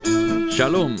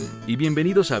Shalom y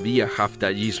bienvenidos a Vía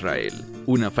Haftaj Israel,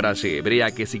 una frase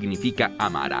hebrea que significa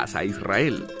amarás a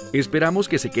Israel. Esperamos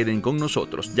que se queden con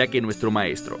nosotros, ya que nuestro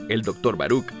maestro, el Dr.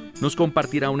 Baruch, nos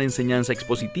compartirá una enseñanza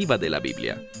expositiva de la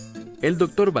Biblia. El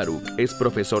Dr. Baruch es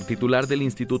profesor titular del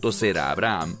Instituto Sera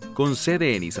Abraham, con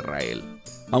sede en Israel.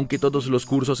 Aunque todos los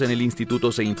cursos en el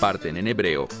instituto se imparten en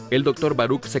hebreo, el Dr.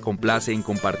 Baruch se complace en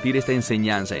compartir esta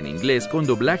enseñanza en inglés con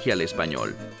doblaje al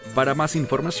español. Para más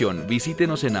información,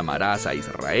 visítenos en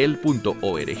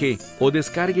amarasaisrael.org o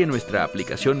descargue nuestra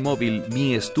aplicación móvil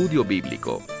Mi Estudio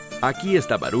Bíblico. Aquí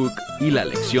está Baruch y la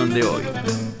lección de hoy.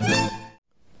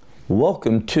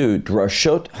 Welcome to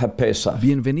Droshot HaPesach.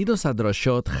 Bienvenidos a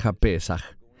Droshot HaPesach.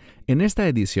 En esta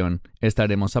edición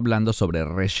estaremos hablando sobre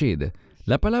Reshid.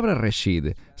 La palabra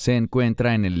Reshid se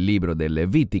encuentra en el libro de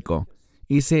Levítico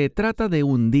y se trata de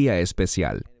un día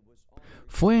especial.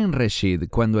 Fue en Reshid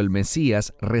cuando el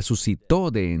Mesías resucitó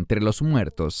de entre los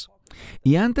muertos.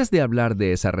 Y antes de hablar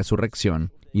de esa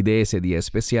resurrección y de ese día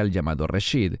especial llamado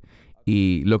Reshid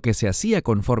y lo que se hacía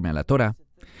conforme a la Torá,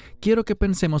 quiero que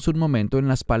pensemos un momento en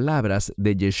las palabras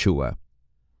de Yeshua.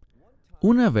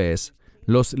 Una vez,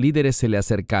 los líderes se le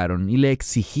acercaron y le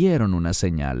exigieron una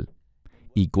señal.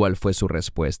 ¿Y cuál fue su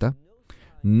respuesta?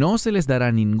 No se les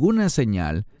dará ninguna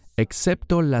señal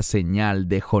excepto la señal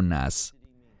de Jonás.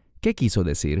 ¿Qué quiso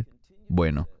decir?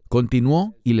 Bueno,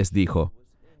 continuó y les dijo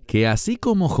que así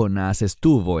como Jonás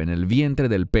estuvo en el vientre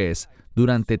del pez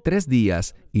durante 3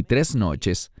 días y 3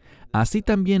 noches, así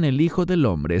también el Hijo del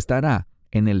Hombre estará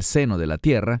en el seno de la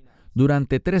tierra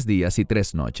durante 3 días y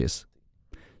 3 noches.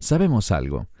 Sabemos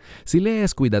algo. Si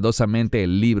lees cuidadosamente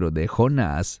el libro de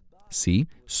Jonás, sí,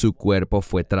 su cuerpo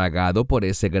fue tragado por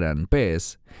ese gran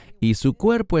pez, y su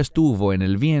cuerpo estuvo en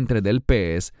el vientre del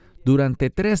pez durante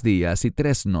 3 días y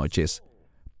 3 noches.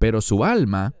 Pero su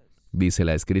alma, dice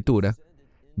la Escritura,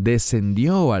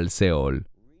 descendió al Seol.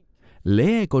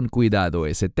 Lee con cuidado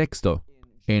ese texto,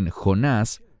 en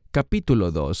Jonás,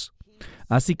 capítulo 2.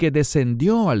 Así que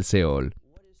descendió al Seol.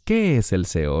 ¿Qué es el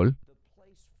Seol?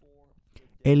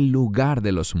 El lugar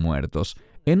de los muertos.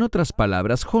 En otras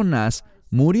palabras, Jonás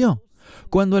murió.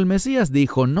 Cuando el Mesías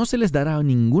dijo, no se les dará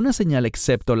ninguna señal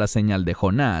excepto la señal de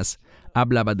Jonás,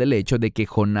 hablaba del hecho de que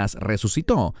Jonás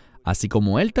resucitó, así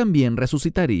como él también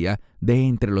resucitaría de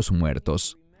entre los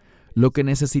muertos. Lo que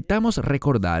necesitamos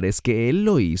recordar es que él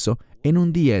lo hizo en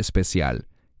un día especial.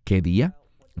 ¿Qué día?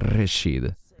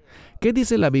 Reshid. ¿Qué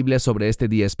dice la Biblia sobre este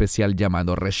día especial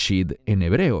llamado Reshid en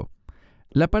hebreo?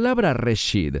 La palabra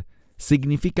Reshid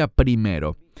significa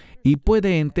primero y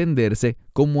puede entenderse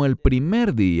como el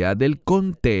primer día del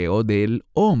conteo del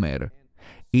Homer,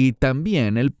 y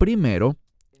también el primero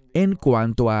en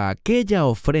cuanto a aquella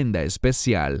ofrenda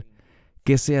especial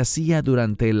que se hacía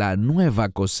durante la nueva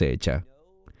cosecha.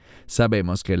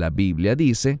 Sabemos que la Biblia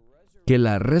dice que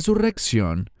la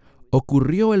resurrección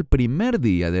ocurrió el primer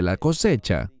día de la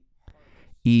cosecha.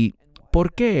 ¿Y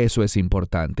por qué eso es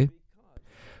importante?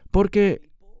 Porque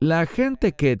la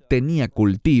gente que tenía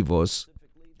cultivos,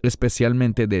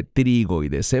 especialmente de trigo y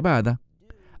de cebada,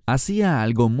 hacía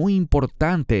algo muy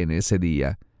importante en ese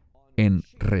día, en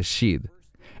Reshid,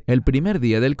 el primer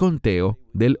día del conteo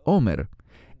del Homer.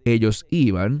 Ellos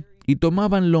iban y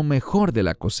tomaban lo mejor de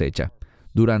la cosecha.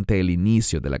 Durante el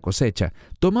inicio de la cosecha,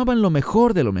 tomaban lo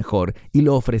mejor de lo mejor y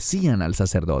lo ofrecían al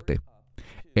sacerdote.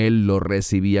 Él lo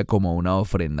recibía como una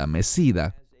ofrenda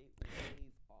mecida.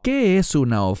 ¿Qué es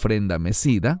una ofrenda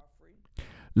mecida?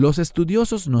 Los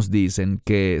estudiosos nos dicen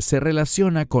que se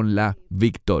relaciona con la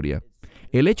victoria.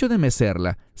 El hecho de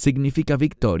mecerla significa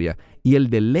victoria y el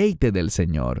deleite del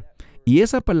Señor. Y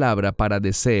esa palabra para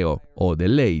deseo o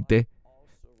deleite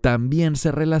también se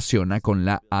relaciona con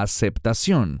la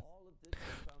aceptación.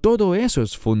 Todo eso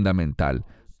es fundamental.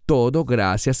 Todo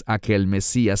gracias a que el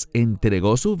Mesías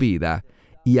entregó su vida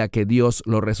y a que Dios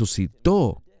lo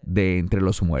resucitó de entre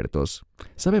los muertos.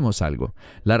 Sabemos algo.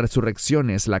 La resurrección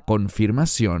es la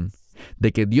confirmación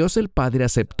de que Dios el Padre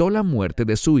aceptó la muerte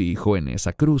de su Hijo en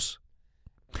esa cruz.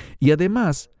 Y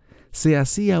además, se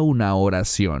hacía una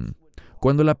oración.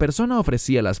 Cuando la persona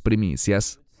ofrecía las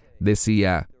primicias,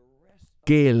 decía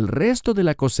que el resto de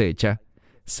la cosecha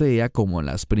sea como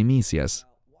las primicias.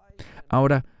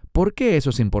 Ahora, ¿por qué eso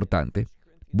es importante?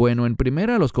 Bueno, en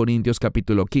 1 Corintios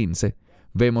capítulo 15,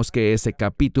 vemos que ese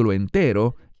capítulo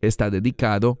entero está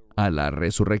dedicado a la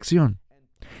resurrección.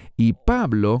 Y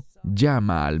Pablo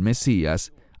llama al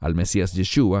Mesías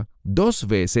Yeshua, 2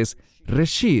 veces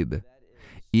Reshid.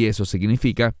 Y eso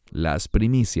significa las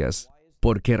primicias.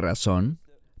 ¿Por qué razón?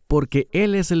 Porque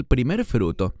Él es el primer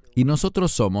fruto y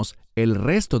nosotros somos el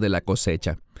resto de la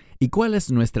cosecha. ¿Y cuál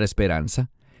es nuestra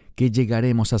esperanza? Que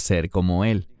llegaremos a ser como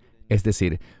Él. Es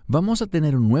decir, vamos a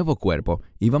tener un nuevo cuerpo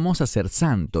y vamos a ser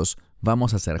santos,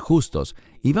 vamos a ser justos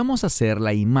y vamos a ser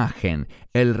la imagen,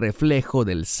 el reflejo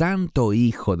del Santo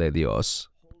Hijo de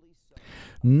Dios.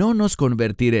 No nos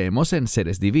convertiremos en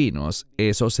seres divinos,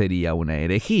 eso sería una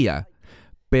herejía,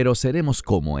 pero seremos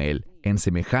como Él, en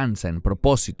semejanza, en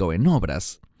propósito, en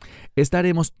obras.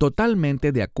 Estaremos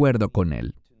totalmente de acuerdo con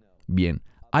Él. Bien,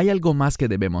 hay algo más que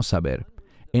debemos saber.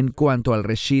 En cuanto al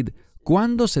Reshid,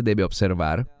 ¿cuándo se debe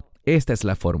observar? Esta es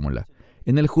la fórmula.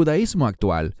 En el judaísmo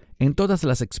actual, en todas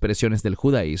las expresiones del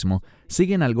judaísmo,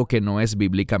 siguen algo que no es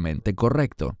bíblicamente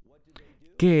correcto.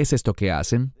 ¿Qué es esto que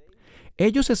hacen?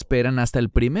 Ellos esperan hasta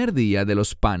el primer día de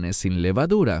los panes sin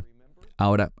levadura.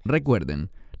 Ahora,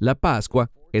 recuerden, la Pascua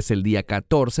es el día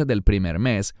 14 del primer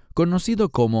mes, conocido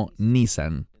como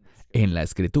Nisan, en la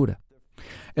Escritura.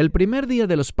 El primer día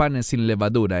de los panes sin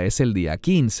levadura es el día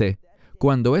 15.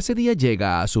 Cuando ese día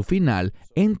llega a su final,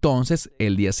 entonces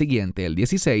el día siguiente, el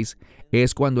 16,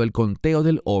 es cuando el conteo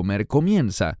del Homer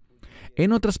comienza.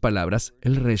 En otras palabras,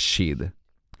 el Reshid.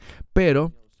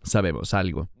 Pero, sabemos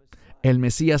algo. El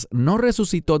Mesías no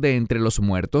resucitó de entre los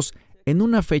muertos en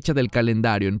una fecha del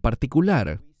calendario en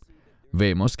particular.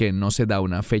 Vemos que no se da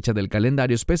una fecha del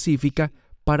calendario específica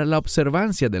para la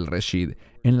observancia del Reshid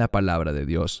en la palabra de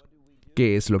Dios.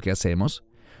 ¿Qué es lo que hacemos?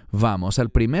 Vamos al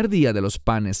primer día de los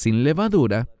panes sin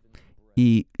levadura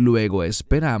y luego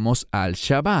esperamos al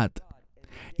Shabbat.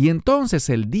 Y entonces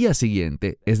el día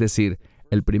siguiente, es decir,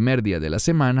 el primer día de la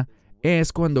semana,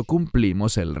 es cuando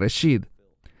cumplimos el Reshid.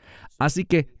 Así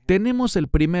que tenemos el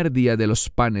primer día de los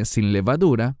panes sin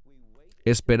levadura,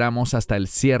 esperamos hasta el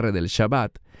cierre del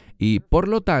Shabbat y, por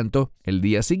lo tanto, el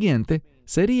día siguiente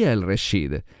sería el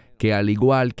Reshid, que al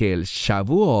igual que el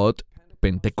Shavuot,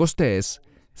 Pentecostés,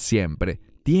 siempre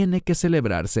tiene que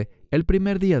celebrarse el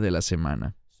primer día de la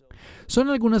semana. Son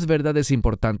algunas verdades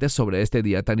importantes sobre este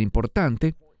día tan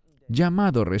importante,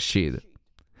 llamado Reshid,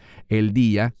 el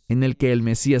día en el que el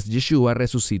Mesías Yeshua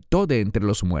resucitó de entre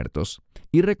los muertos.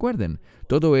 Y recuerden,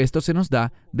 todo esto se nos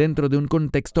da dentro de un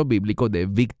contexto bíblico de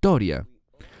victoria.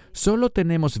 Solo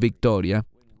tenemos victoria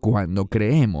cuando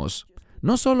creemos,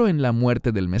 no solo en la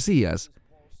muerte del Mesías.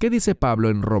 ¿Qué dice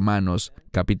Pablo en Romanos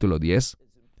capítulo 10?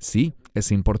 Sí,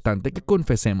 es importante que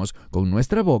confesemos con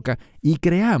nuestra boca y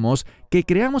creamos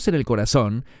en el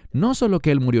corazón, no solo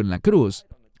que Él murió en la cruz,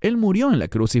 Él murió en la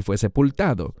cruz y fue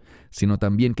sepultado, sino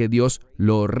también que Dios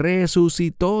lo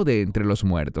resucitó de entre los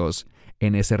muertos,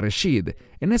 en ese Reshid,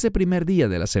 en ese primer día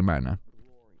de la semana.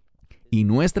 Y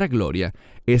nuestra gloria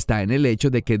está en el hecho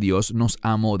de que Dios nos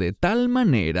amó de tal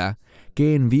manera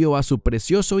que envió a su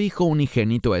precioso Hijo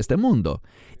unigénito a este mundo.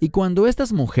 Y cuando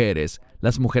estas mujeres,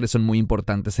 las mujeres son muy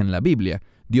importantes en la Biblia,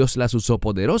 Dios las usó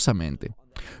poderosamente.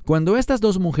 Cuando estas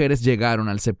dos mujeres llegaron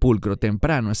al sepulcro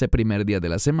temprano ese primer día de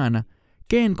la semana,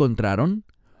 ¿qué encontraron?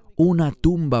 Una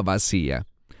tumba vacía.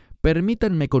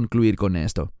 Permítanme concluir con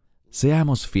esto.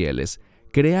 Seamos fieles,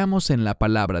 creamos en la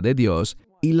palabra de Dios,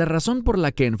 y la razón por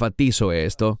la que enfatizo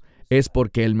esto es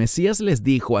porque el Mesías les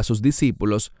dijo a sus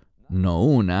discípulos, no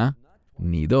una,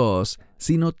 ni dos,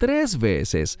 sino 3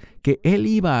 veces, que Él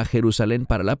iba a Jerusalén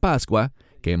para la Pascua,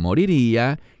 que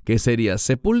moriría, que sería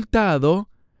sepultado,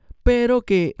 pero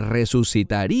que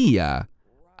resucitaría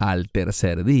al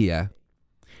tercer día.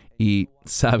 Y,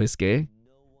 ¿sabes qué?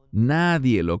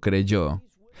 Nadie lo creyó.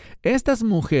 Estas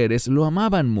mujeres lo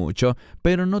amaban mucho,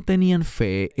 pero no tenían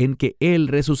fe en que Él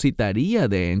resucitaría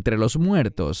de entre los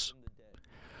muertos.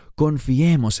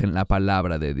 Confiemos en la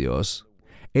palabra de Dios.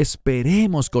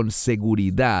 Esperemos con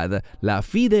seguridad la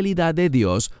fidelidad de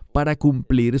Dios para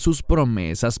cumplir sus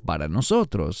promesas para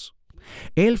nosotros.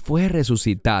 Él fue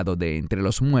resucitado de entre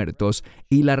los muertos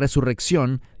y la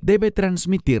resurrección debe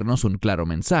transmitirnos un claro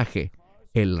mensaje: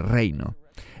 el reino.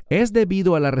 Es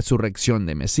debido a la resurrección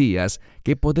de Mesías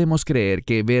que podemos creer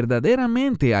que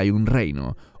verdaderamente hay un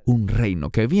reino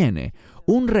que viene,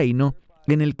 un reino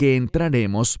en el que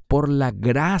entraremos por la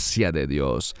gracia de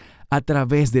Dios, a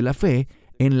través de la fe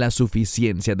en la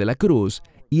suficiencia de la cruz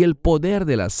y el poder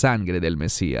de la sangre del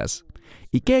Mesías.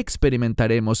 ¿Y qué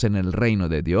experimentaremos en el reino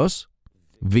de Dios?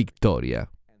 Victoria.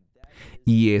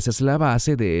 Y esa es la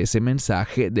base de ese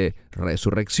mensaje de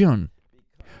resurrección.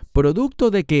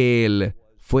 Producto de que Él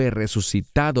fue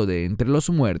resucitado de entre los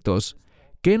muertos,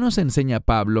 ¿qué nos enseña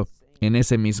Pablo en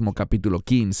ese mismo capítulo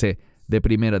 15 de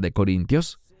 1 de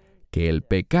Corintios? Que el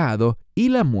pecado y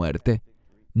la muerte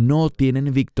no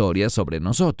tienen victoria sobre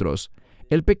nosotros.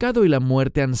 El pecado y la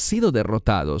muerte han sido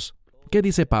derrotados. ¿Qué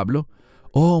dice Pablo?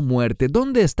 Oh muerte,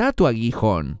 ¿dónde está tu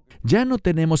aguijón? Ya no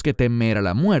tenemos que temer a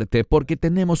la muerte porque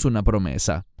tenemos una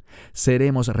promesa.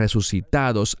 Seremos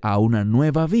resucitados a una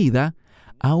nueva vida,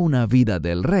 a una vida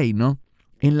del reino,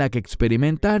 en la que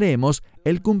experimentaremos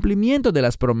el cumplimiento de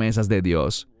las promesas de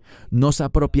Dios. Nos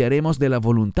apropiaremos de la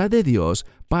voluntad de Dios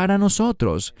para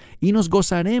nosotros y nos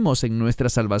gozaremos en nuestra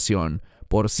salvación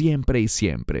por siempre y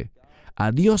siempre.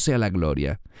 A Dios sea la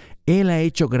gloria. Él ha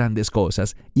hecho grandes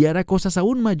cosas y hará cosas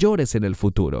aún mayores en el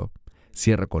futuro.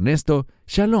 Cierro con esto.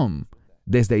 Shalom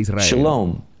desde Israel.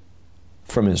 Shalom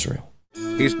from Israel.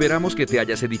 Esperamos que te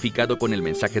hayas edificado con el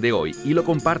mensaje de hoy y lo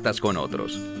compartas con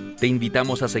otros. Te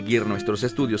invitamos a seguir nuestros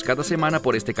estudios cada semana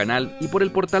por este canal y por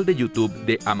el portal de YouTube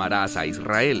de Amarás a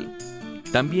Israel.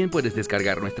 También puedes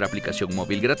descargar nuestra aplicación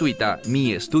móvil gratuita,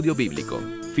 Mi Estudio Bíblico.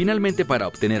 Finalmente, para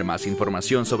obtener más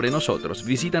información sobre nosotros,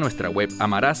 visita nuestra web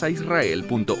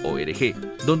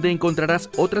amarasaisrael.org, donde encontrarás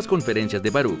otras conferencias de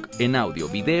Baruch en audio,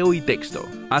 video y texto.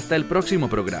 Hasta el próximo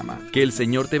programa. Que el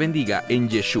Señor te bendiga en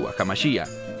Yeshua HaMashiach,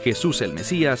 Jesús el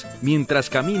Mesías, mientras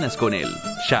caminas con Él.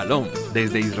 Shalom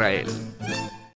desde Israel.